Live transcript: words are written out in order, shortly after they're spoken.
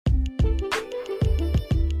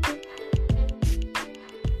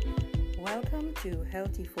to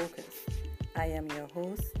Healthy Focus. I am your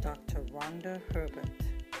host, Dr. Rhonda Herbert.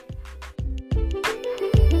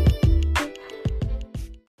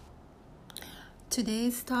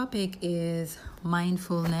 Today's topic is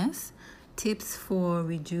mindfulness, tips for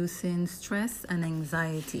reducing stress and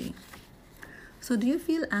anxiety. So do you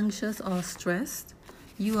feel anxious or stressed?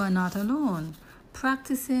 You are not alone.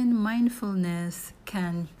 Practicing mindfulness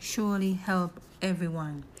can surely help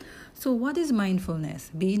everyone. So what is mindfulness?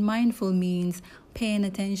 Being mindful means paying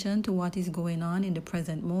attention to what is going on in the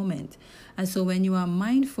present moment. And so when you are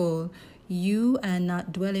mindful, you are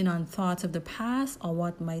not dwelling on thoughts of the past or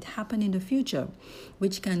what might happen in the future,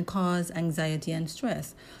 which can cause anxiety and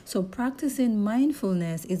stress. So practicing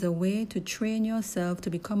mindfulness is a way to train yourself to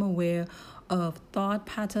become aware of thought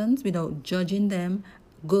patterns without judging them,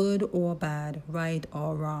 good or bad, right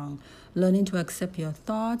or wrong. Learning to accept your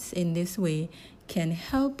thoughts in this way can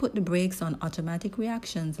help put the brakes on automatic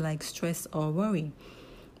reactions like stress or worry.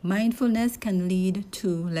 Mindfulness can lead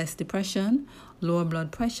to less depression, lower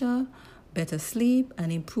blood pressure, better sleep,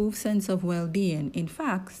 and improved sense of well-being. In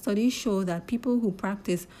fact, studies show that people who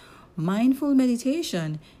practice mindful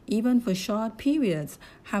meditation, even for short periods,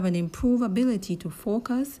 have an improved ability to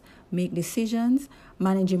focus, make decisions,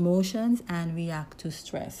 manage emotions, and react to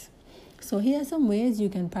stress. So here are some ways you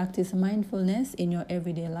can practice mindfulness in your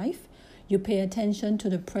everyday life. You pay attention to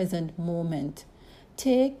the present moment.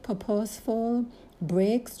 Take purposeful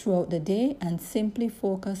breaks throughout the day and simply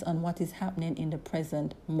focus on what is happening in the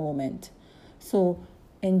present moment. So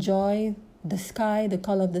enjoy the sky, the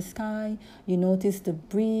color of the sky. You notice the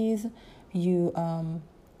breeze. You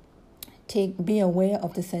be aware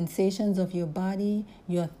of the sensations of your body,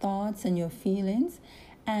 your thoughts and your feelings.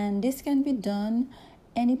 And this can be done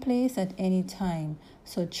any place at any time.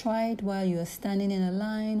 So try it while you are standing in a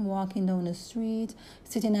line, walking down the street,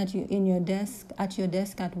 sitting at your desk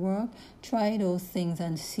at work. Try those things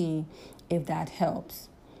and see if that helps.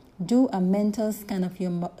 Do a mental scan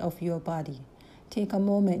of your body. Take a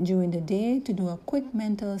moment during the day to do a quick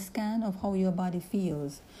mental scan of how your body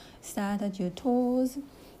feels. Start at your toes.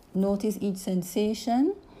 Notice each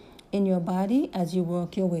sensation in your body as you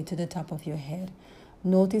work your way to the top of your head.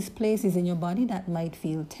 Notice places in your body that might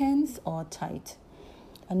feel tense or tight.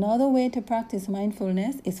 Another way to practice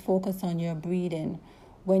mindfulness is focus on your breathing.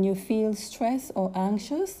 When you feel stressed or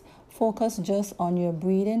anxious, focus just on your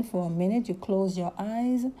breathing for a minute. You close your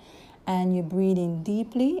eyes and you breathe in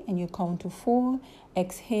deeply and you count to 4.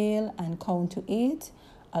 Exhale and count to 8.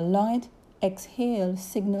 A light exhale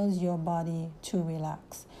signals your body to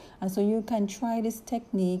relax. And so you can try this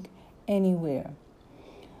technique anywhere.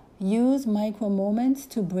 Use micro moments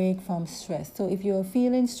to break from stress. So if you're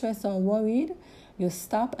feeling stressed or worried, you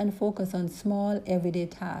stop and focus on small everyday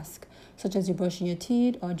tasks, such as you brushing your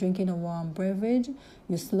teeth or drinking a warm beverage.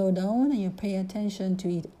 You slow down and you pay attention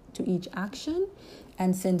to each action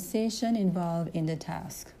and sensation involved in the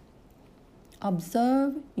task.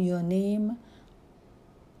 Observe your name,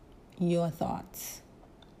 your thoughts.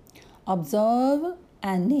 Observe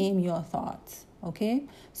and name your thoughts. Okay?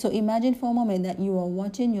 So imagine for a moment that you are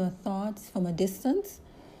watching your thoughts from a distance.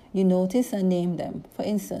 You notice and name them. For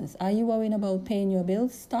instance, are you worrying about paying your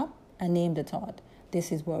bills? Stop and name the thought.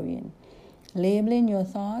 This is worrying. Labeling your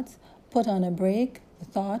thoughts, put on a break, the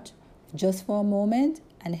thought, just for a moment,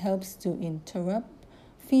 and helps to interrupt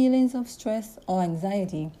feelings of stress or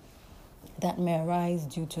anxiety that may arise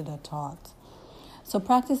due to the thought. So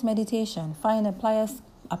practice meditation. Find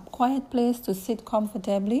a quiet place to sit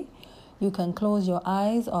comfortably. You can close your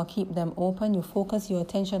eyes or keep them open. You focus your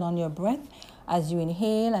attention on your breath as you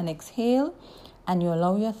inhale and exhale, and you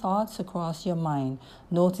allow your thoughts to cross your mind.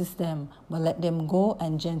 Notice them, but let them go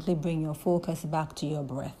and gently bring your focus back to your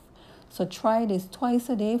breath. So try this twice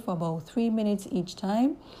a day for about 3 minutes each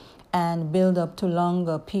time and build up to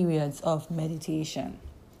longer periods of meditation.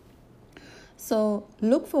 So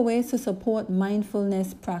look for ways to support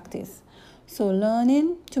mindfulness practice. So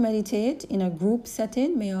learning to meditate in a group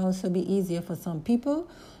setting may also be easier for some people.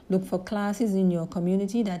 Look for classes in your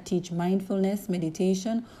community that teach mindfulness,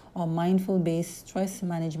 meditation, or mindful-based stress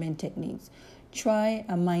management techniques. Try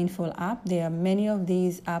a mindful app. There are many of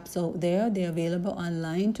these apps out there. They're available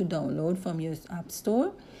online to download from your app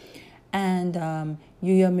store. And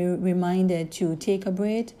you are reminded to take a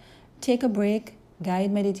break,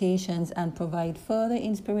 guide meditations, and provide further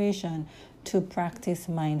inspiration to practice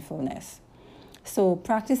mindfulness. So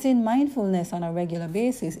practicing mindfulness on a regular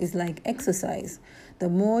basis is like exercise. The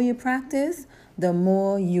more you practice, the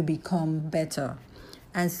more you become better.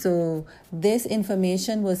 And so this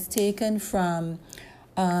information was taken from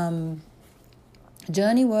JourneyWorks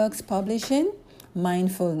Publishing,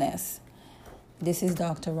 Mindfulness. This is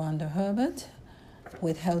Dr. Rhonda Herbert.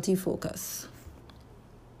 with Healthy Focus.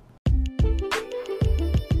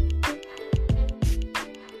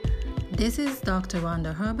 This is Dr.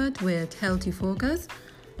 Rhonda Herbert with Healthy Focus.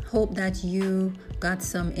 Hope that you got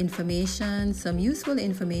some information, some useful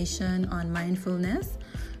information on mindfulness.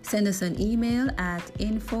 Send us an email at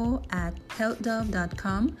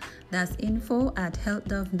info@healthdove.com. That's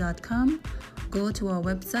info@healthdove.com. Go to our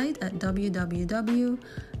website at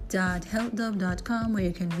www.healthdove.com where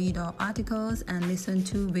you can read our articles and listen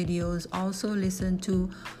to videos. Also listen to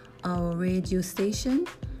our radio station,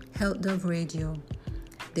 Health Dove Radio.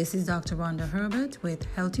 This is Dr. Rhonda Herbert with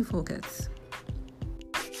Healthy Focus.